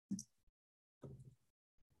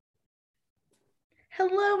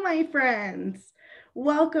Hello, my friends.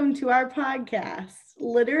 Welcome to our podcast,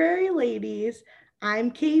 Literary Ladies. I'm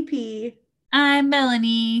KP, I'm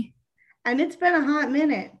Melanie. and it's been a hot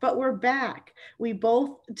minute, but we're back. We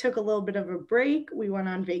both took a little bit of a break. We went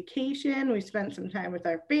on vacation, we spent some time with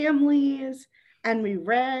our families, and we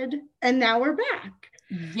read, and now we're back.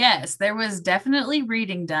 Yes, there was definitely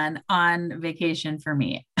reading done on vacation for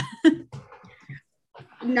me.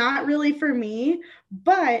 Not really for me,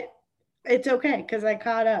 but it's okay because I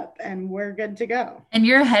caught up and we're good to go. And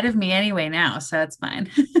you're ahead of me anyway now, so it's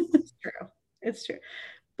fine. It's true. It's true.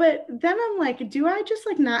 But then I'm like, do I just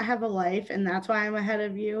like not have a life and that's why I'm ahead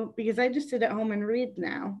of you? Because I just sit at home and read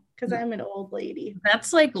now because I'm an old lady.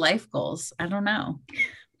 That's like life goals. I don't know.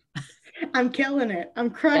 I'm killing it. I'm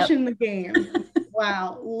Yep. crushing the game.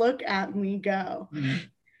 Wow, look at me go. Mm.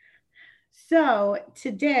 So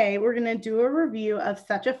today we're going to do a review of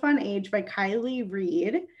Such a Fun Age by Kiley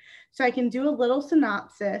Reid. So I can do a little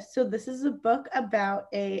synopsis. So this is a book about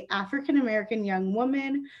a African-American young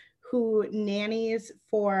woman who nannies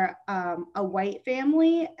for a white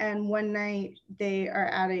family. And one night they are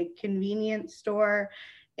at a convenience store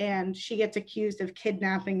and she gets accused of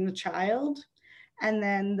kidnapping the child. And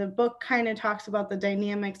then the book kind of talks about the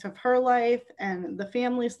dynamics of her life and the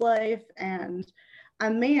family's life and a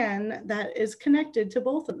man that is connected to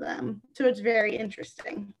both of them. So it's very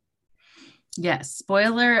interesting. Yes,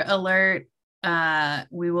 spoiler alert.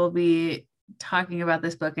 We will be talking about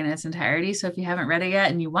this book in its entirety. So if you haven't read it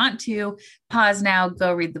yet and you want to, pause now,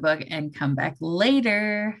 go read the book, and come back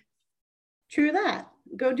later. True that.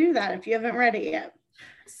 Go do that if you haven't read it yet.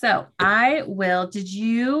 So I will. Did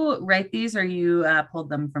you write these or you pulled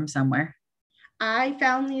them from somewhere? I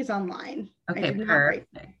found these online. I Okay, did not write.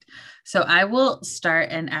 perfect. So I will start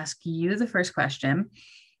and ask you the first question.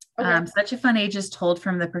 Okay. Such a Fun Age is told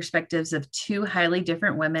from the perspectives of two highly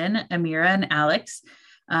different women, Amira and Alex.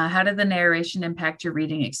 How did the narration impact your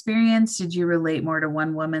reading experience? Did you relate more to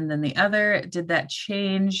one woman than the other? Did that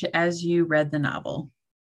change as you read the novel?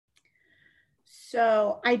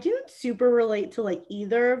 So I didn't super relate to like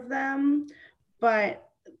either of them, but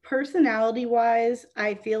personality wise,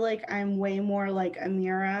 I feel like I'm way more like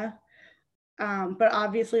Amira. But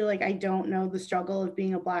obviously, like I don't know the struggle of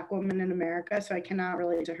being a Black woman in America, so I cannot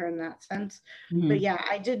relate to her in that sense. But Mhm. yeah,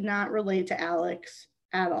 I did not relate to Alex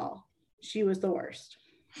at all. She was the worst.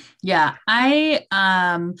 Yeah, I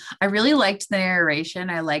really liked the narration.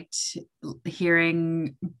 I liked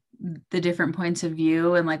hearing the different points of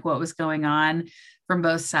view and like what was going on from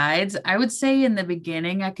both sides. I would say in the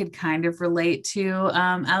beginning I could kind of relate to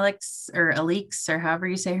Alex or Alix or however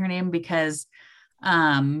you say her name because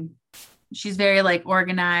um she's very like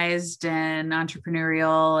organized and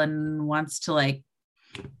entrepreneurial and wants to like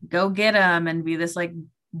go get them and be this like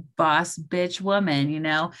boss bitch woman, you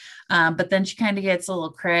know. But then she kind of gets a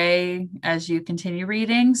little cray as you continue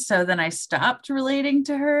reading. So then I stopped relating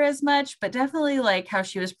to her as much, but definitely like how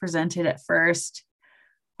she was presented at first.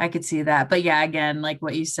 I could see that. But yeah, again, like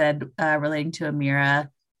what you said, relating to Amira,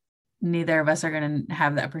 neither of us are going to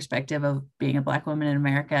have that perspective of being a Black woman in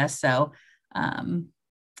America. So um,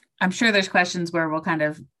 I'm sure there's questions where we'll kind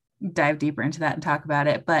of dive deeper into that and talk about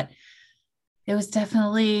it. But it was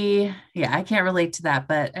definitely, yeah, I can't relate to that,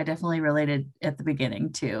 but I definitely related at the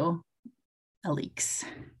beginning to Alix.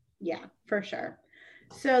 Yeah, for sure.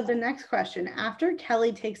 So the next question, after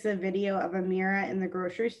Kelly takes a video of Amira in the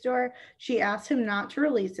grocery store, she asks him not to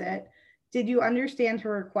release it. Did you understand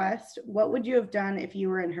her request? What would you have done if you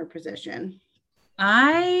were in her position?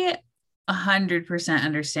 I 100%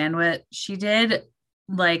 understand what she did.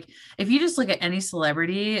 Like, if you just look at any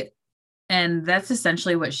celebrity, and that's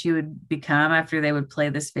essentially what she would become after they would play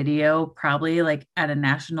this video, probably like at a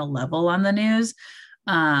national level on the news.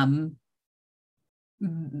 Um,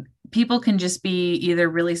 People can just be either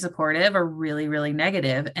really supportive or really, really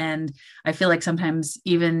negative. And I feel like sometimes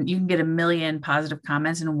even you can get a million positive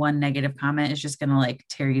comments and one negative comment is just going to like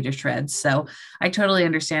tear you to shreds. So I totally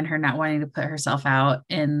understand her not wanting to put herself out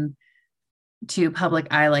in to public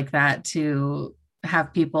eye like that to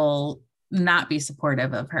have people not be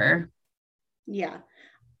supportive of her. Yeah.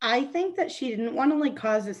 I think that she didn't want to like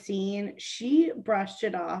cause a scene. She brushed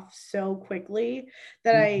it off so quickly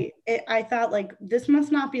that I thought like this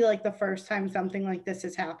must not be like the first time something like this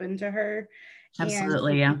has happened to her. And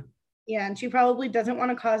Absolutely. Yeah. yeah, and she probably doesn't want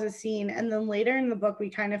to cause a scene. And then later in the book, we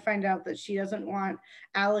kind of find out that she doesn't want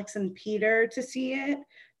Alex and Peter to see it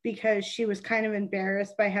because she was kind of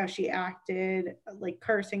embarrassed by how she acted, like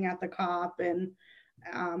cursing at the cop and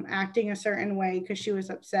acting a certain way because she was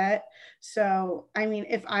upset. So, I mean,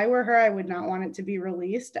 if I were her, I would not want it to be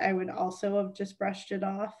released. I would also have just brushed it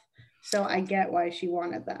off. So I get why she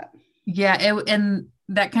wanted that. Yeah, and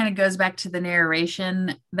that kind of goes back to the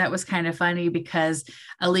narration. That was kind of funny because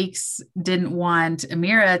Alix didn't want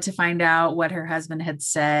Amira to find out what her husband had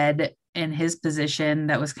said in his position.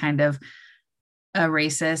 That was kind of a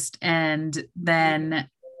racist. And then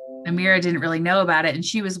Amira didn't really know about it. And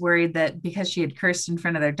she was worried that because she had cursed in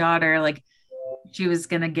front of their daughter, like she was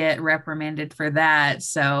going to get reprimanded for that.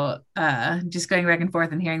 So just going back and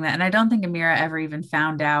forth and hearing that. And I don't think Amira ever even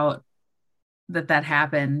found out that that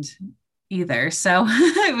happened either. So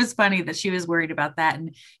it was funny that she was worried about that.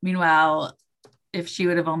 And meanwhile, if she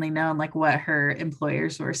would have only known like what her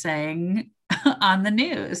employers were saying on the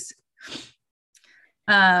news.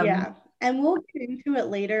 Yeah. And we'll get into it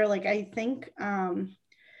later. Like, I think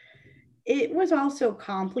it was also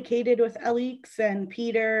complicated with Alix and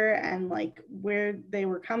Peter and like where they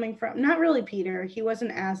were coming from. Not really Peter, he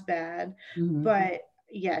wasn't as bad, but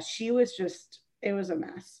yeah, she was just, it was a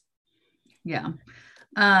mess. Yeah.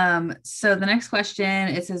 So the next question,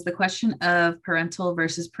 it says the question of parental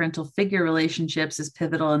versus parental figure relationships is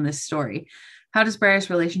pivotal in this story. How does Briar's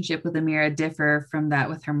relationship with Amira differ from that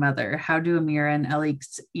with her mother? How do Amira and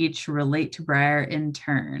Alix each relate to Briar in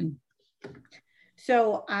turn?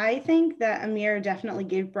 So I think that Amira definitely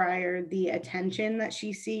gave Briar the attention that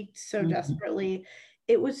she seeked so desperately.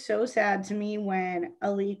 It was so sad to me when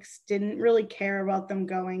Alix didn't really care about them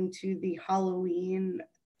going to the Halloween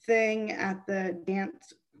thing at the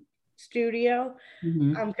dance studio,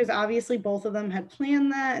 because obviously both of them had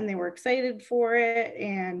planned that and they were excited for it,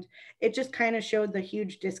 and it just kind of showed the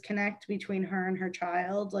huge disconnect between her and her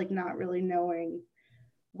child, like not really knowing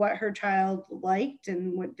what her child liked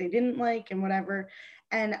and what they didn't like and whatever.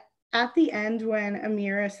 And at the end, when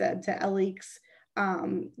Amira said to Alix,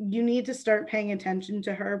 you need to start paying attention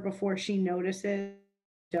to her before she notices,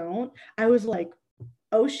 don't, I was like,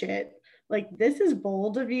 oh shit, like this is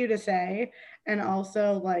bold of you to say, and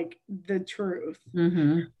also like the truth.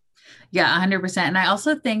 Yeah, 100%. And I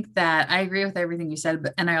also think that I agree with everything you said,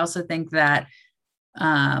 but and I also think that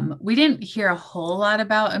we didn't hear a whole lot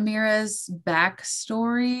about Amira's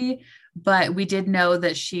backstory, but we did know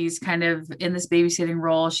that she's kind of in this babysitting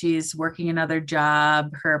role. She's working another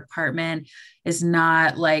job. Her apartment is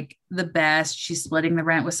not like the best. She's splitting the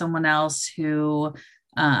rent with someone else who,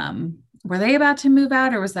 were they about to move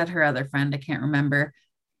out, or was that her other friend? I can't remember.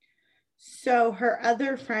 So her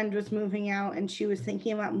other friend was moving out and she was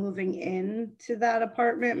thinking about moving into that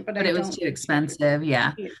apartment, but But I it was don't too think she could. expensive.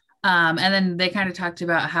 Yeah. Yeah. And then they kind of talked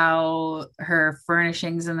about how her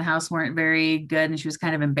furnishings in the house weren't very good, and she was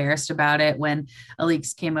kind of embarrassed about it when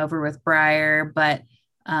Alix came over with Briar. But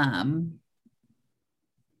um,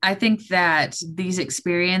 I think that these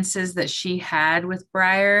experiences that she had with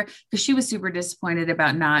Briar, because she was super disappointed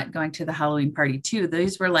about not going to the Halloween party too.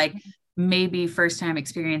 Those were like maybe first time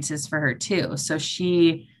experiences for her too. So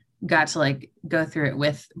she got to like go through it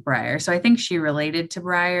with Briar. So I think she related to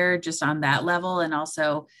Briar just on that level, and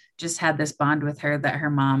also just had this bond with her that her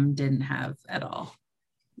mom didn't have at all.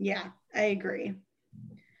 Yeah, I agree.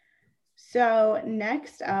 So,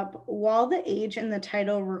 next up, while the age in the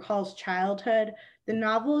title recalls childhood, the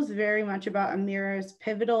novel is very much about Amira's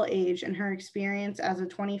pivotal age and her experience as a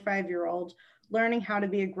 25-year-old learning how to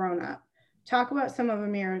be a grown up. Talk about some of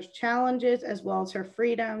Amira's challenges as well as her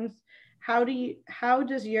freedoms. How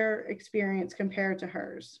does your experience compare to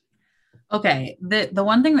hers? Okay, the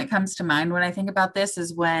one thing that comes to mind when I think about this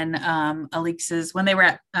is when Alix's when they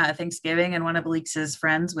were at Thanksgiving, and one of Alix's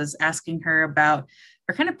friends was asking her about,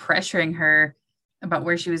 or kind of pressuring her about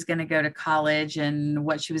where she was going to go to college and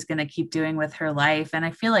what she was going to keep doing with her life. And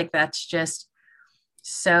I feel like that's just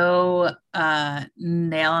so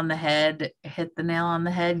nail on the head, hit the nail on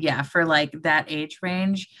the head. Yeah, for like that age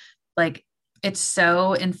range, like it's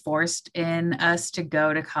so enforced in us to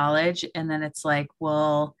go to college, and then it's like,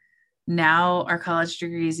 well, now our college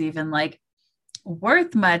degree is even like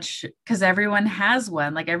worth much because everyone has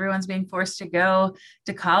one. Like everyone's being forced to go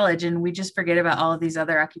to college, and we just forget about all of these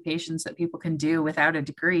other occupations that people can do without a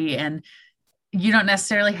degree, and you don't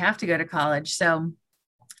necessarily have to go to college. So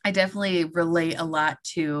I definitely relate a lot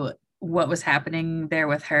to what was happening there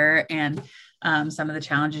with her, and some of the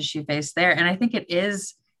challenges she faced there. And I think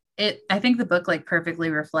I think the book like perfectly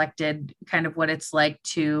reflected kind of what it's like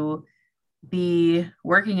to be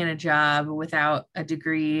working in a job without a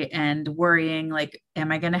degree and worrying like,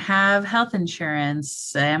 am I going to have health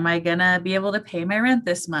insurance? Am I going to be able to pay my rent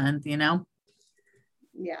this month, you know?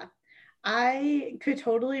 Yeah. I could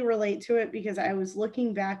totally relate to it because I was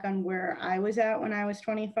looking back on where I was at when I was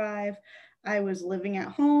 25. I was living at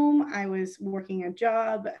home. I was working a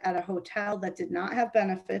job at a hotel that did not have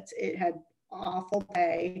benefits. It had awful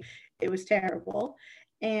pay. It was terrible.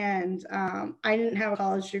 and I didn't have a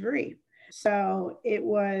college degree. So it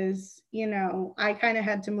was, I kind of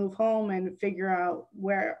had to move home and figure out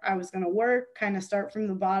where I was going to work, kind of start from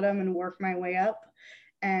the bottom and work my way up.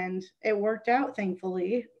 And it worked out,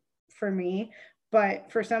 thankfully, for me.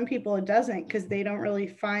 But for some people, it doesn't, because they don't really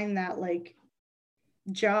find that like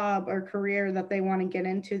job or career that they want to get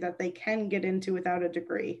into that they can get into without a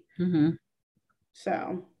degree. Mm-hmm.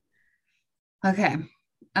 So, okay.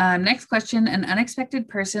 Next question. An unexpected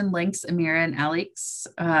person links Amira and Alex.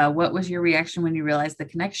 What was your reaction when you realized the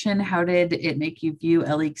connection? How did it make you view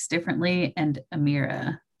Alex differently and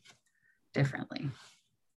Amira differently?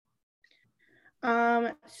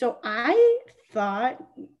 So I thought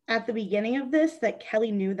at the beginning of this that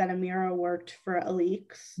Kelly knew that Amira worked for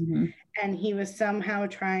Alex, Mm-hmm. and he was somehow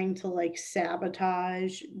trying to like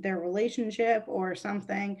sabotage their relationship or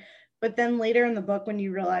something. But then later in the book, when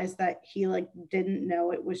you realize that he like didn't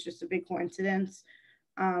know, it was just a big coincidence.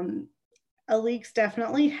 Alex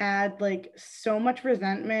definitely had like so much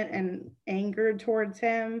resentment and anger towards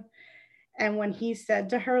him. And when he said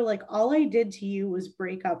to her, like, all I did to you was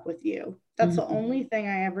break up with you. That's the Mm-hmm. only thing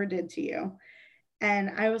I ever did to you.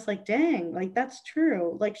 And I was like, dang, like, that's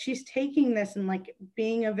true. Like, she's taking this and like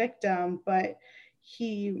being a victim, but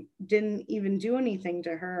he didn't even do anything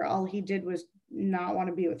to her. All he did was not want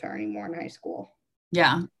to be with her anymore in high school.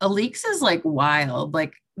 Yeah, Alix is like wild.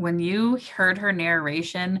 Like when you heard her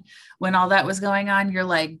narration, when all that was going on, you're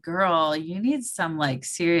like, girl, you need some like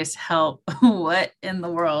serious help. What in the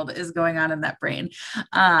world is going on in that brain?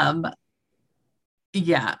 Um,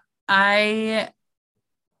 yeah, I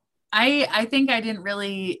I think I didn't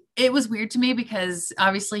really, it was weird to me because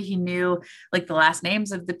obviously he knew like the last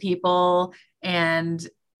names of the people, and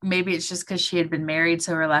maybe it's just because she had been married,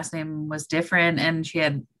 so her last name was different and she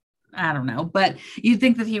had, I don't know, but you'd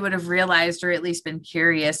think that he would have realized or at least been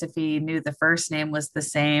curious if he knew the first name was the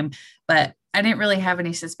same. But I didn't really have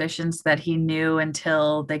any suspicions that he knew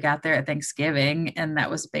until they got there at Thanksgiving. And that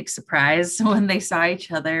was a big surprise when they saw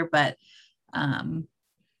each other. But um,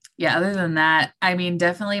 yeah, other than that, I mean,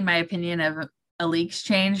 definitely my opinion of Alix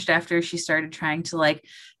changed after she started trying to like,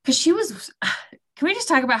 because she was, can we just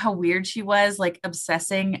talk about how weird she was, like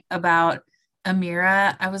obsessing about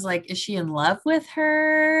Amira? I was like, is she in love with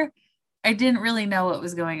her? I didn't really know what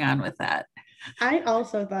was going on with that. I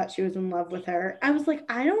also thought she was in love with her. I was like,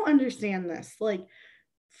 I don't understand this. Like,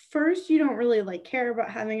 first, you don't really like care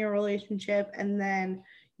about having a relationship, and then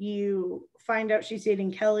you find out she's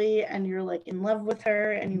dating Kelly and you're like in love with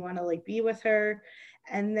her and you want to like be with her.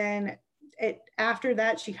 And then after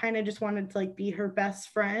that, she kind of just wanted to like be her best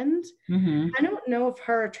friend. Mm-hmm. I don't know if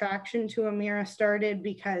her attraction to Amira started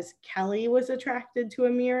because Kelly was attracted to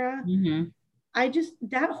Amira. Mm-hmm.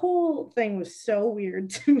 That whole thing was so weird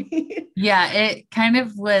to me. Yeah, it kind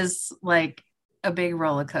of was like a big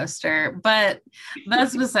roller coaster, but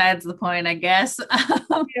that's besides the point, I guess.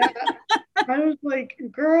 Yeah. I was like,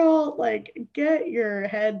 girl, like, get your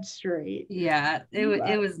head straight. Yeah, You it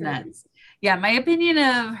are was crazy. nuts. Yeah, my opinion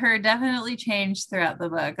of her definitely changed throughout the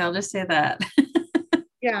book. I'll just say that.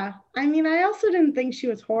 Yeah. I mean, I also didn't think she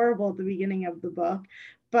was horrible at the beginning of the book.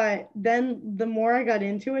 But then the more I got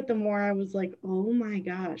into it, the more I was like, oh my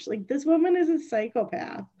gosh, like this woman is a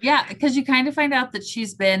psychopath. Yeah, because you kind of find out that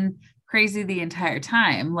she's been crazy the entire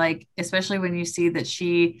time. Like, especially when you see that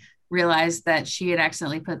she realized that she had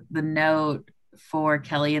accidentally put the note for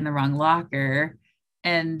Kelly in the wrong locker.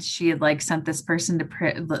 And she had like sent this person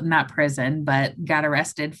to not prison, but got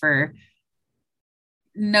arrested for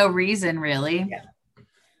no reason, really. Yeah,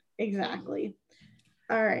 exactly.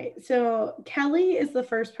 All right. So Kelly is the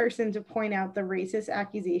first person to point out the racist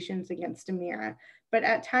accusations against Amira, but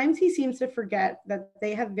at times he seems to forget that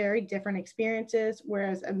they have very different experiences,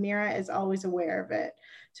 whereas Amira is always aware of it.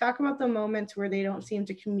 Talk about the moments where they don't seem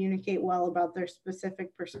to communicate well about their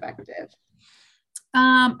specific perspective.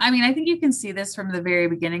 I mean, I think you can see this from the very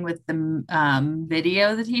beginning with the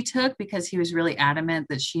video that he took, because he was really adamant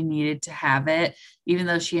that she needed to have it, even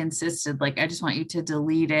though she insisted, like, I just want you to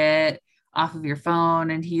delete it off of your phone.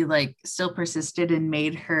 And he like still persisted and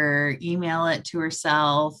made her email it to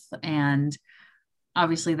herself. And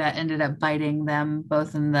obviously that ended up biting them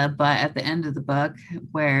both in the butt at the end of the book,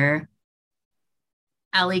 where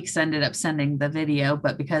Alex ended up sending the video,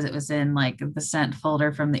 but because it was in like the sent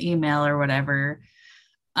folder from the email or whatever,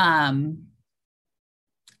 um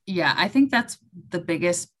yeah, I think that's the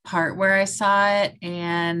biggest part where I saw it.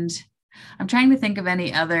 And I'm trying to think of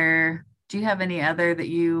any other, do you have any other that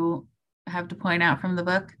you have to point out from the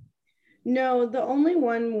book? No, the only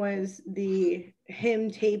one was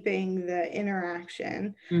him taping the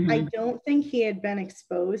interaction. I Mm-hmm. don't think he had been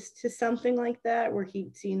exposed to something like that where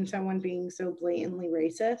he'd seen someone being so blatantly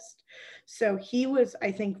racist. So he was,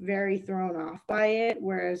 I think, very thrown off by it.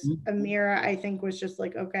 Whereas Amira, I think, was just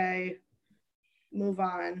like, okay, move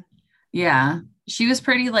on. Yeah. She was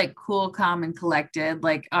pretty like cool, calm, and collected.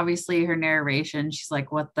 Like obviously her narration, she's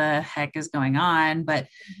like, what the heck is going on? But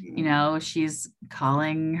you Mhm. know, she's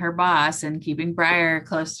calling her boss and keeping Briar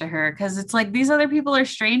close to her because it's like these other people are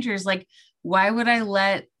strangers. Like, why would I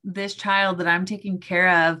let this child that I'm taking care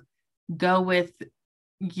of go with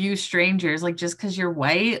you strangers? Like just because you're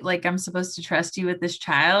white, like I'm supposed to trust you with this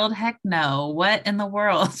child? Heck no. What in the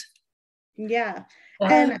world? Yeah.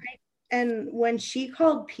 And and when she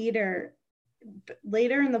called Peter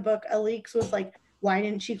later in the book, Alix was like, why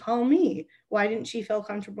didn't she call me? Why didn't she feel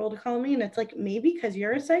comfortable to call me? And it's like, maybe because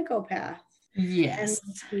you're a psychopath and Yes.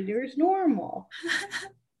 Peter's normal.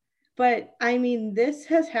 But I mean, this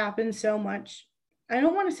has happened so much. I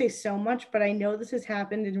don't want to say so much, but I know this has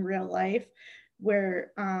happened in real life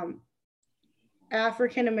where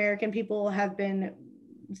African American people have been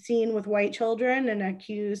seen with white children and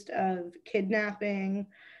accused of kidnapping,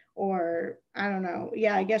 or I don't know.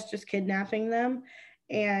 Yeah, I guess just kidnapping them.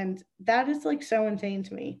 And that is like so insane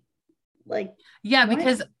to me. Like, Yeah, what?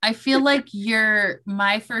 because I feel like you're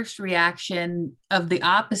my first reaction of the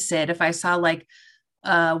opposite. If I saw like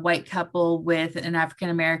a white couple with an African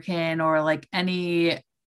American or like any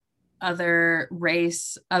other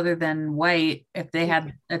race other than white, if they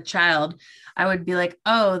had a child, I would be like,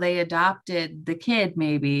 oh, they adopted the kid,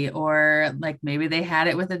 maybe, or like maybe they had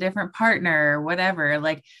it with a different partner or whatever.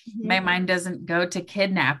 Like, my Mhm. mind doesn't go to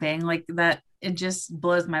kidnapping like that. It just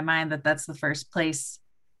blows my mind that that's the first place.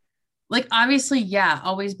 Like, obviously, yeah,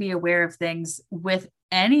 always be aware of things with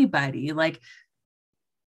anybody. Like,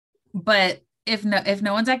 but if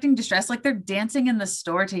no one's acting distressed, like they're dancing in the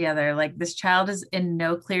store together, like this child is in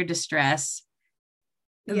no clear distress,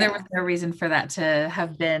 there was Yeah. no reason for that to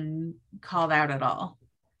have been called out at all.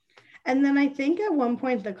 And then I think at one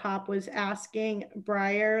point the cop was asking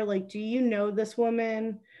Briar, like, do you know this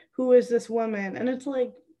woman? Who is this woman? And it's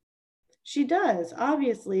like, she does,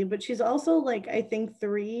 obviously, but she's also like, I think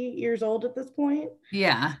 3 years old at this point.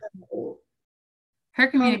 Yeah, So, her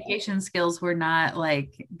calm communication skills were not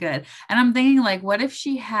like good. And I'm thinking like, what if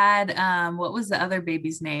she had what was the other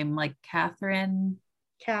baby's name, like Catherine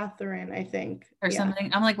Catherine, I think. or Yeah.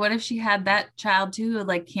 something? I'm like, what if she had that child too who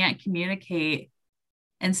like can't communicate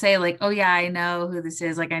and say like, oh yeah, I know who this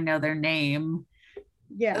is, like I know their name.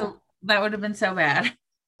 Yeah. Oh, that would have been so bad.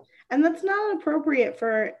 And that's not appropriate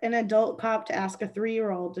for an adult cop to ask a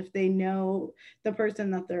 3-year-old if they know the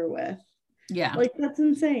person that they're with. Yeah. Like, that's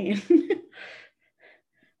insane.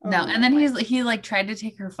 No. Oh And no. then he like tried to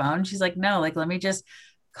take her phone. She's like, no, like let me just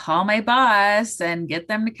call my boss and get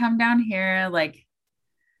them to come down here. Like,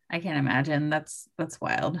 I can't imagine. That's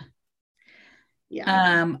wild.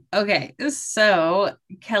 Yeah. Okay. So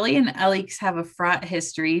Kelly and Alix have a fraught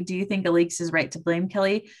history. Do you think Alix is right to blame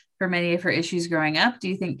Kelly for many of her issues growing up? Do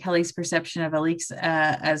you think Kelly's perception of Alix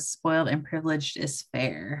as spoiled and privileged is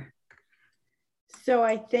fair? So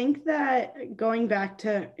I think that going back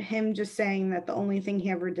to him just saying that the only thing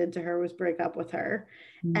he ever did to her was break up with her,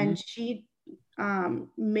 Mhm. and she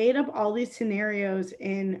made up all these scenarios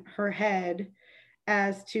in her head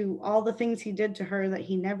as to all the things he did to her that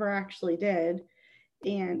he never actually did.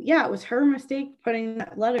 And yeah, it was her mistake putting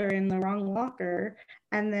that letter in the wrong locker.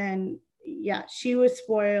 And then, yeah, she was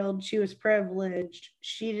spoiled. She was privileged.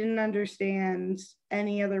 She didn't understand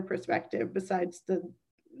any other perspective besides the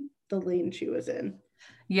lane she was in.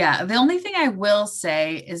 Yeah. The only thing I will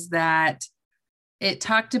say is that it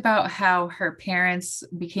talked about how her parents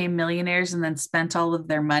became millionaires and then spent all of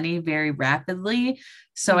their money very rapidly.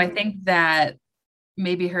 So I Mhm. think that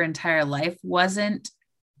maybe her entire life wasn't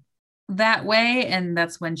that way. And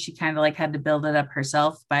that's when she kind of like had to build it up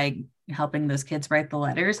herself by helping those kids write the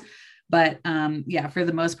letters. But yeah, for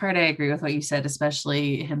the most part, I agree with what you said,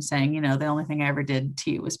 especially him saying, you know, the only thing I ever did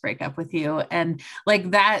to you was break up with you. And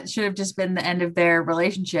like that should have just been the end of their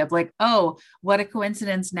relationship. Like, oh, what a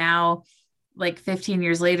coincidence now, like 15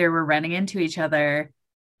 years later, we're running into each other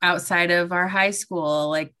outside of our high school.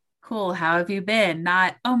 Like, cool, how have you been?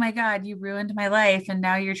 Not, oh my God, you ruined my life. And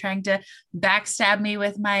now you're trying to backstab me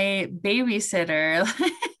with my babysitter.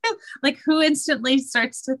 Like, who instantly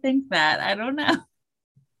starts to think that? I don't know.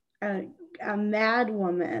 a, a mad A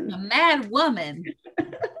woman. mad woman.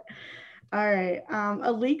 All right.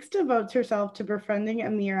 Alix devotes herself to befriending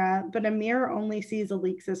Amira, but Amira only sees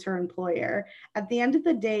Alix as her employer. At the end of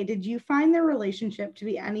the day, did you find their relationship to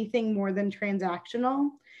be anything more than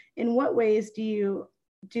transactional? In what ways do you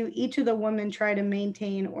do each of the women try to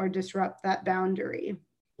maintain or disrupt that boundary?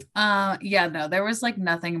 Yeah, no, there was like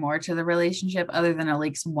nothing more to the relationship other than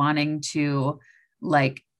Alex wanting to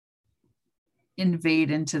like invade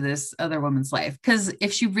into this other woman's life. Because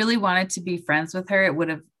if she really wanted to be friends with her, it would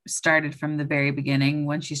have started from the very beginning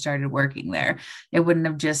when she started working there. It wouldn't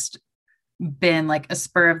have just been like a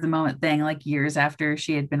spur of the moment thing, like years after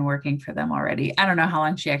she had been working for them already. I don't know how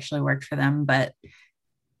long she actually worked for them, but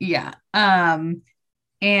yeah.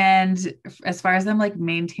 And as far as them like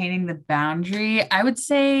maintaining the boundary, I would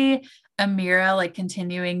say Amira like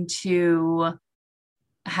continuing to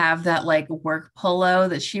have that like work polo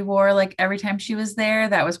that she wore like every time she was there.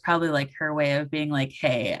 That was probably like her way of being like,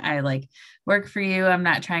 hey, I like work for you. I'm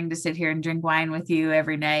not trying to sit here and drink wine with you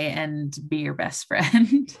every night and be your best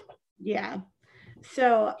friend. Yeah.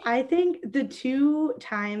 So I think the two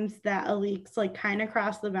times that Alix like kind of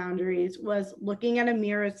crossed the boundaries was looking at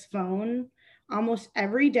Amira's phone almost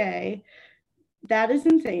every day. That is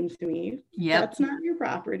insane to me. Yep. That's not your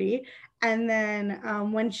property. And then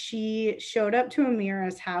when she showed up to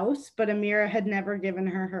Amira's house, but Amira had never given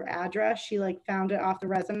her her address, she like found it off the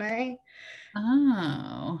resume.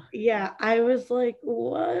 Oh. Yeah, I was like,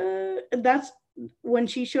 what? That's when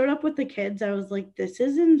she showed up with the kids, I was like, this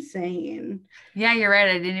is insane. Yeah, you're right.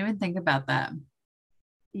 I didn't even think about that.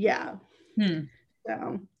 Yeah. Hmm.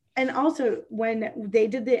 So, and also when they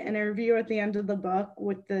did the interview at the end of the book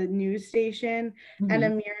with the news station, and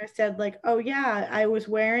Mhm. Amira said, like, oh, yeah, I was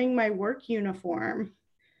wearing my work uniform.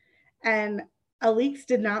 And Alix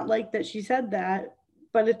did not like that she said that,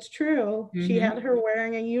 but it's true. She Mhm. had her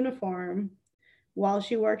wearing a uniform while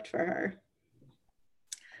she worked for her.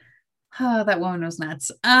 Oh, that woman was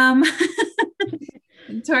nuts.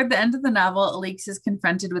 Toward the end of the novel, Alix is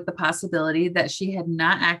confronted with the possibility that she had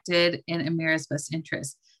not acted in Amira's best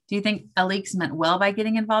interest. Do you think Alix meant well by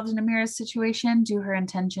getting involved in Amira's situation? Do her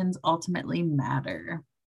intentions ultimately matter?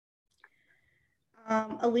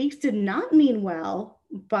 Alix did not mean well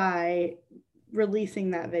by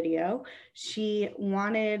releasing that video. She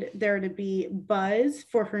wanted there to be buzz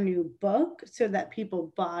for her new book so that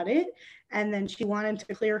people bought it. And then she wanted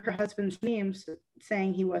to clear her husband's name,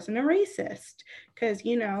 saying he wasn't a racist. Because,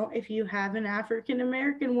 you know, if you have an African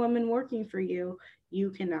American woman working for you,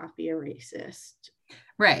 you cannot be a racist.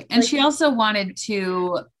 Right. And Like, she also wanted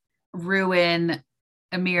to ruin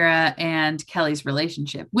Amira and Kelly's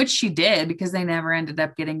relationship, which she did because they never ended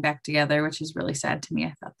up getting back together, which is really sad to me.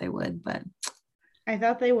 I thought they would, but I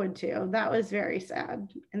thought they would too. That was very sad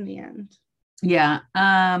in the end. yeah.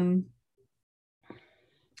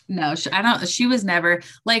 No, I don't, she was never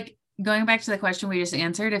like going back to the question we just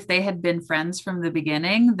answered. If they had been friends from the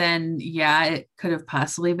beginning, then yeah, it could have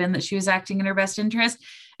possibly been that she was acting in her best interest.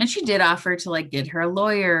 And she did offer to like get her a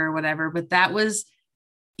lawyer or whatever, but that was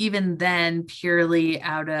even then purely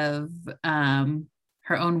out of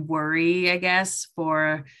her own worry, I guess,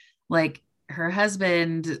 for like her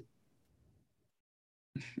husband.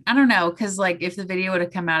 I don't know, because like if the video would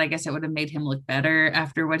have come out, I guess it would have made him look better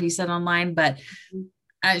after what he said online. But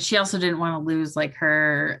she also didn't want to lose like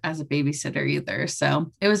her as a babysitter either.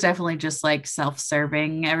 So it was definitely just like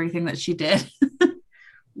self-serving everything that she did.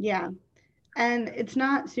 Yeah. And it's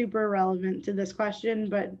not super relevant to this question,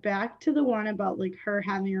 but back to the one about like her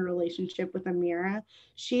having a relationship with Amira,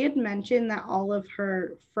 she had mentioned that all of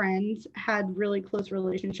her friends had really close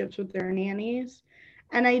relationships with their nannies.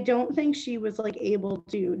 And I don't think she was like able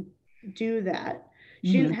to do that.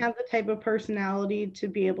 She didn't Mhm. have the type of personality to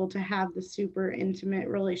be able to have the super intimate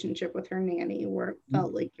relationship with her nanny where it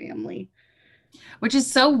felt like family. Which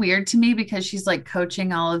is so weird to me because she's like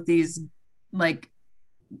coaching all of these like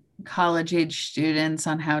college age students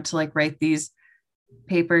on how to like write these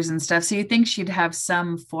papers and stuff. So you think she'd have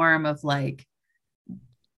some form of like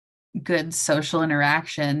good social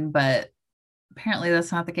interaction, but apparently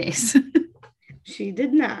that's not the case. She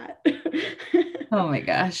did not. Oh my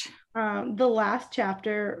gosh. The last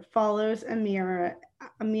chapter follows Amira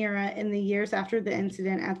in the years after the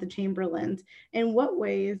incident at the Chamberlains. In what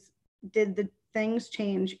ways did the things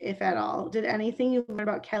change, if at all? Did anything you learned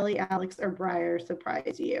about Kelly, Alex, or Briar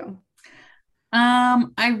surprise you?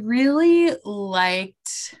 I really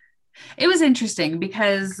liked it was interesting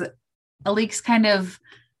because Alik's kind of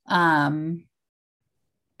um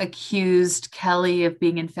accused Kelly of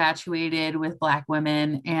being infatuated with Black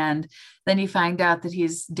women. And then you find out that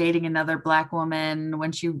he's dating another Black woman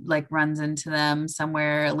when she like runs into them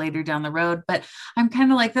somewhere later down the road. But I'm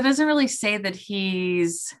kind of like, that doesn't really say that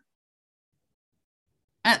he's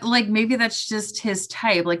like, maybe that's just his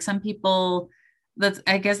type. Like some people,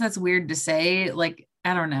 I guess that's weird to say. Like,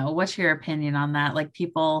 I don't know. What's your opinion on that? Like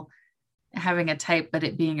people having a type, but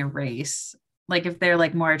it being a race. like if they're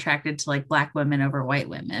like more attracted to like Black women over white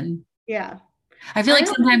women. Yeah. I feel I like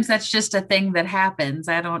don't sometimes that's just a thing that happens.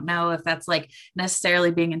 I don't know if that's like necessarily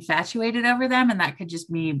being infatuated over them, and that could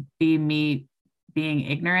just be me being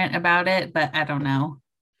ignorant about it, but I don't know.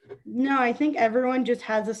 No, I think everyone just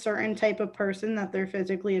has a certain type of person that they're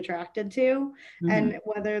physically attracted to. Mhm. And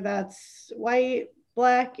whether that's white,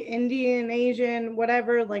 black, Indian, Asian,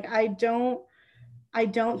 whatever, like I don't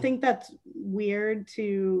think that's weird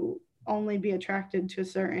to only be attracted to a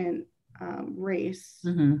certain race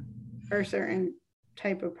Mhm. or certain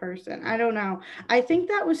type of person. I don't know. I think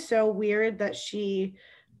that was so weird that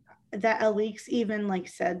Alix even like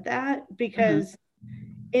said that, Mhm. because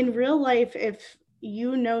in real life, if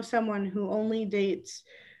you know someone who only dates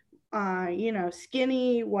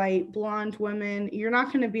skinny white blonde women, you're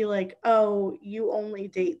not going to be like, oh, you only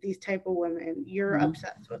date these type of women, you're Mhm.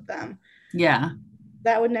 obsessed with them. Yeah.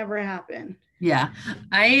 That would never happen. Yeah.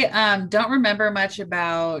 I don't remember much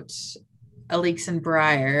about Alix and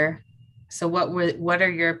Briar. So what are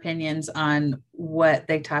your opinions on what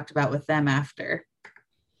they talked about with them after?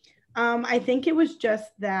 I think it was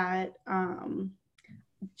just that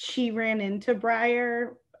she ran into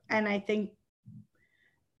Briar, and I think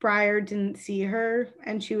Briar didn't see her,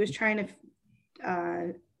 and she was trying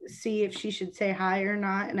to see if she should say hi or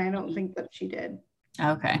not, and I don't think that she did.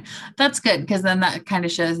 Okay. That's good because then that kind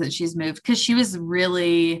of shows that she's moved because she was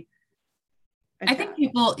really I think Attached.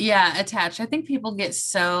 people, yeah, attached. I think people get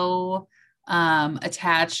so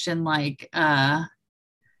attached and like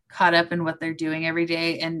caught up in what they're doing every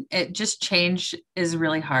day. And it just change is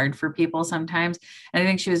really hard for people sometimes. And I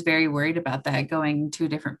think she was very worried about that going to a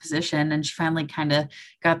different position. And she finally kind of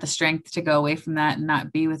got the strength to go away from that and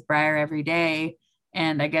not be with Briar every day.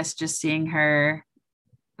 And I guess just seeing her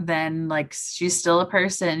then like she's still a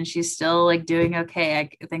person, she's still like doing okay.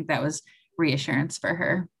 I think that was reassurance for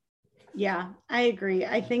her. Yeah, I agree.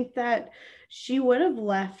 I think that she would have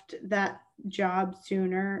left that job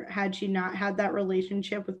sooner had she not had that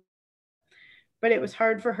relationship with, but it was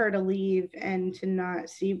hard for her to leave and to not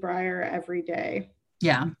see Briar every day.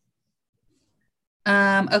 Yeah.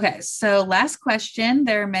 Okay, so last question.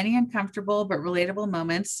 There are many uncomfortable but relatable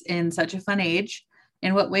moments in Such a Fun Age.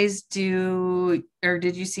 In what ways did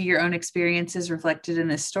you see your own experiences reflected in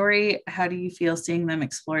this story? How do you feel seeing them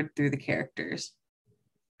explored through the characters?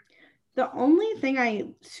 The only thing I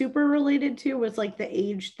super related to was like the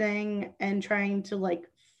age thing and trying to like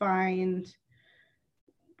find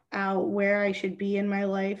out where I should be in my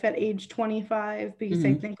life at age 25, because I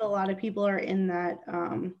Mhm. think a lot of people are in that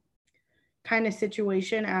kind of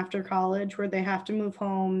situation after college where they have to move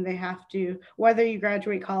home. They have to, whether you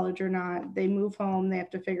graduate college or not, they move home. They have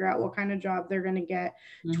to figure out what kind of job they're going to get.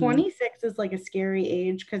 Mhm. 26 is like a scary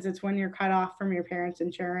age because it's when you're cut off from your parents'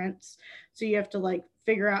 insurance. So you have to like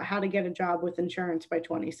figure out how to get a job with insurance by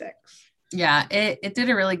 26. Yeah, it did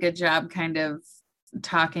a really good job kind of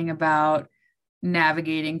talking about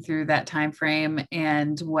navigating through that time frame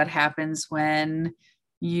and what happens when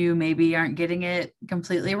you maybe aren't getting it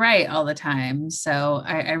completely right all the time. So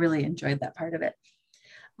I really enjoyed that part of it.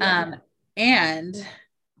 Yeah. And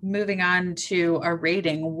moving on to our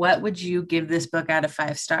rating, what would you give this book out of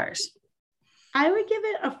 5 stars? I would give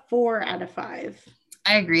it a 4 out of 5.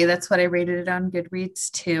 I agree. That's what I rated it on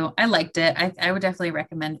Goodreads too. I liked it. I would definitely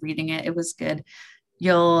recommend reading it. It was good.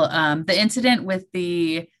 The incident with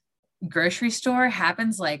the grocery store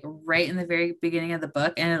happens like right in the very beginning of the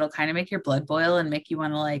book, and it'll kind of make your blood boil and make you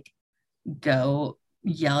want to like go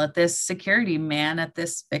yell at this security man at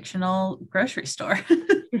this fictional grocery store.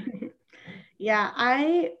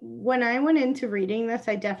 Yeah, when I went into reading this,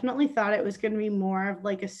 I definitely thought it was going to be more of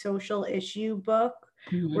like a social issue book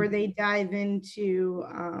where Mhm. they dive into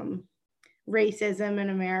racism in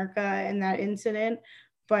America and that incident,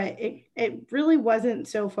 but it really wasn't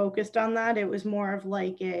so focused on that. It was more of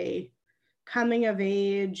like a coming of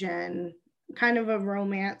age and kind of a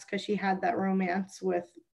romance because she had that romance with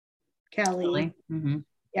Kelly. Really? Mhm.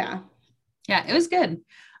 Yeah. Yeah, it was good.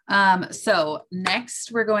 So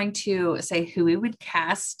next we're going to say who we would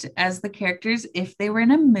cast as the characters if they were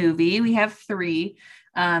in a movie. We have three.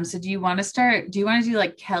 So do you want to start? Do you want to do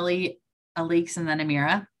like Kelly, Alix, and then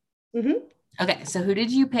Amira? Hmm. Okay, so who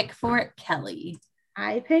did you pick for Kelly?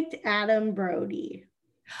 I picked Adam Brody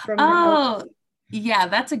from the Oh, OC. yeah,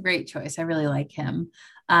 that's a great choice. I really like him.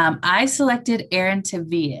 I selected Aaron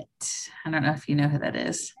Tveit. I don't know if you know who that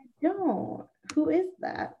is. No, who is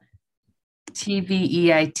that?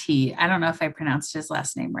 Tveit. I don't know if I pronounced his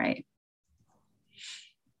last name right.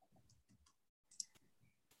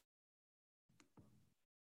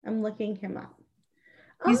 I'm looking him up.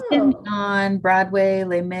 He's been Oh, on Broadway,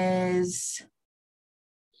 Les Mis.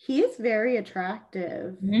 He is very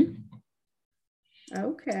attractive. Mhm.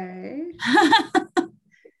 Okay.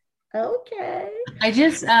 Okay. I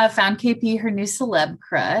just found KP her new celeb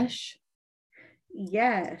crush.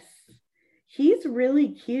 Yes. He's really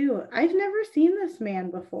cute. I've never seen this man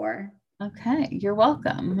before. Okay, you're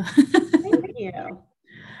welcome. Thank you.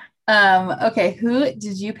 Okay, who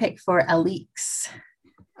did you pick for Alix?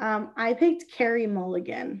 I picked Carrie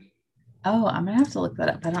Mulligan. Oh, I'm gonna have to look that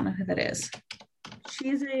up. I don't know who that is.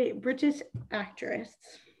 She's a British actress.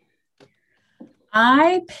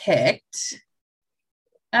 I picked.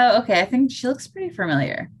 Oh, okay. I think she looks pretty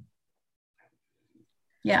familiar.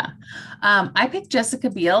 Yeah. I picked Jessica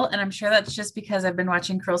Biel, and I'm sure that's just because I've been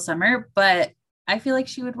watching Cruel Summer, but I feel like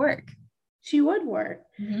she would work. She would work.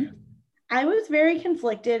 Mm-hmm. I was very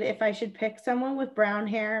conflicted if I should pick someone with brown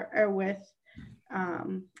hair or with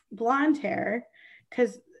blonde hair,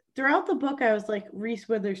 because throughout the book I was like Reese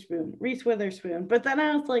Witherspoon, but then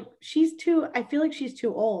I was like, I feel like she's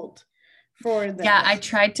too old for this. Yeah, I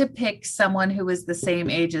tried to pick someone who was the same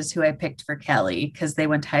age as who I picked for Kelly because they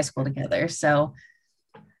went to high school together. So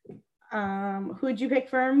who'd you pick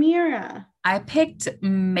for Amira? I picked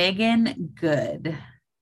Megan Good.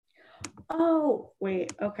 Oh,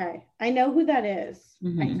 wait, okay. I know who that is,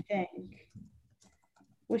 Mm-hmm. I think.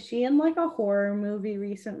 Was she in like a horror movie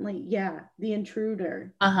recently? Yeah, The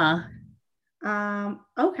Intruder. Uh-huh.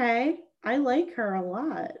 Okay. I like her a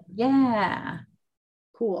lot. Yeah.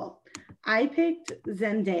 Cool. I picked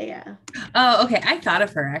Zendaya. Oh, okay. I thought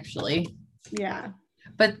of her actually. Yeah.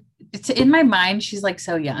 But it's in my mind, she's like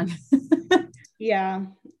so young. Yeah.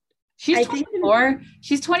 She's 24.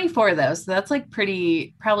 She's 24 though, so that's like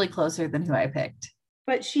probably closer than who I picked.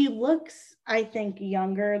 But she looks, I think,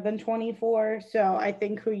 younger than 24. So I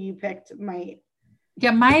think who you picked might. Yeah,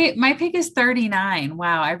 my pick is 39.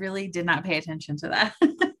 Wow, I really did not pay attention to that.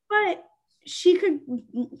 But she could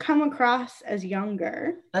come across as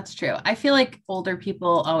younger. That's true. I feel like older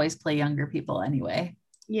people always play younger people anyway.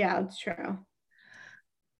 Yeah, that's true.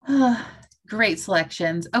 Great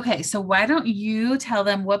selections. Okay, so why don't you tell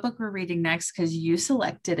them what book we're reading next because you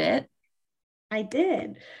selected it. I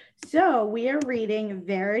did. So we are reading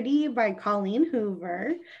Verity by Colleen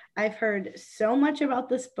Hoover. I've heard so much about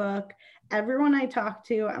this book. Everyone I talk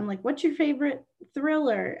to, I'm like, what's your favorite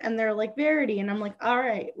thriller? And they're like, Verity. And I'm like, all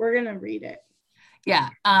right, we're going to read it. Yeah.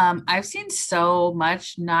 I've seen so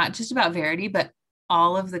much, not just about Verity, but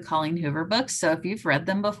all of the Colleen Hoover books. So if you've read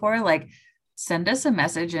them before, like send us a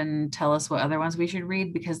message and tell us what other ones we should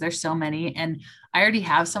read because there's so many. And I already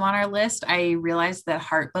have some on our list. I realized that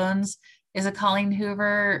Heartbones is a Colleen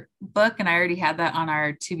Hoover book, and I already had that on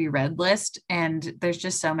our to be read list. And there's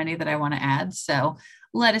just so many that I want to add. So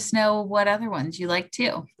let us know what other ones you like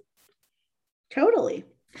too. Totally.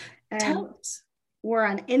 And Tell us. we're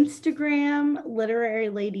on Instagram, Literary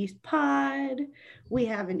Ladies Pod. We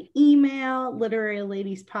have an email,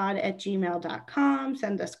 literaryladiespod@gmail.com.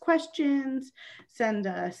 Send us questions. Send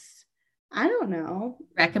us, I don't know,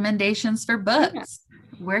 recommendations for books. Yeah.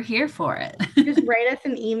 We're here for it. Just write us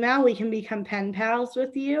an email. We can become pen pals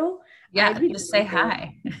with you. Yeah, just say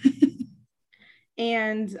hi.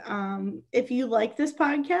 And if you like this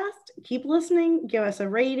podcast, keep listening. Give us a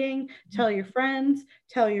rating. Tell your friends.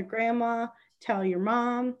 Tell your grandma. Tell your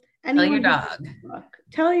mom. Tell your dog.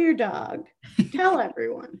 Tell your dog. Tell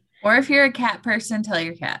everyone. Or if you're a cat person, tell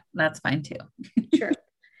your cat. That's fine too. Sure.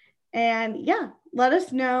 And yeah, let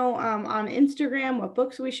us know on Instagram what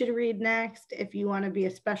books we should read next. If you want to be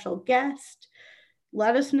a special guest,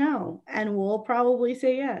 let us know. And we'll probably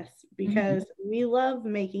say yes because we love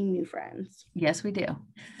making new friends. Yes, we do.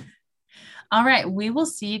 All right. We will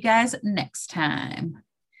see you guys next time.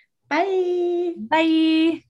 Bye. Bye.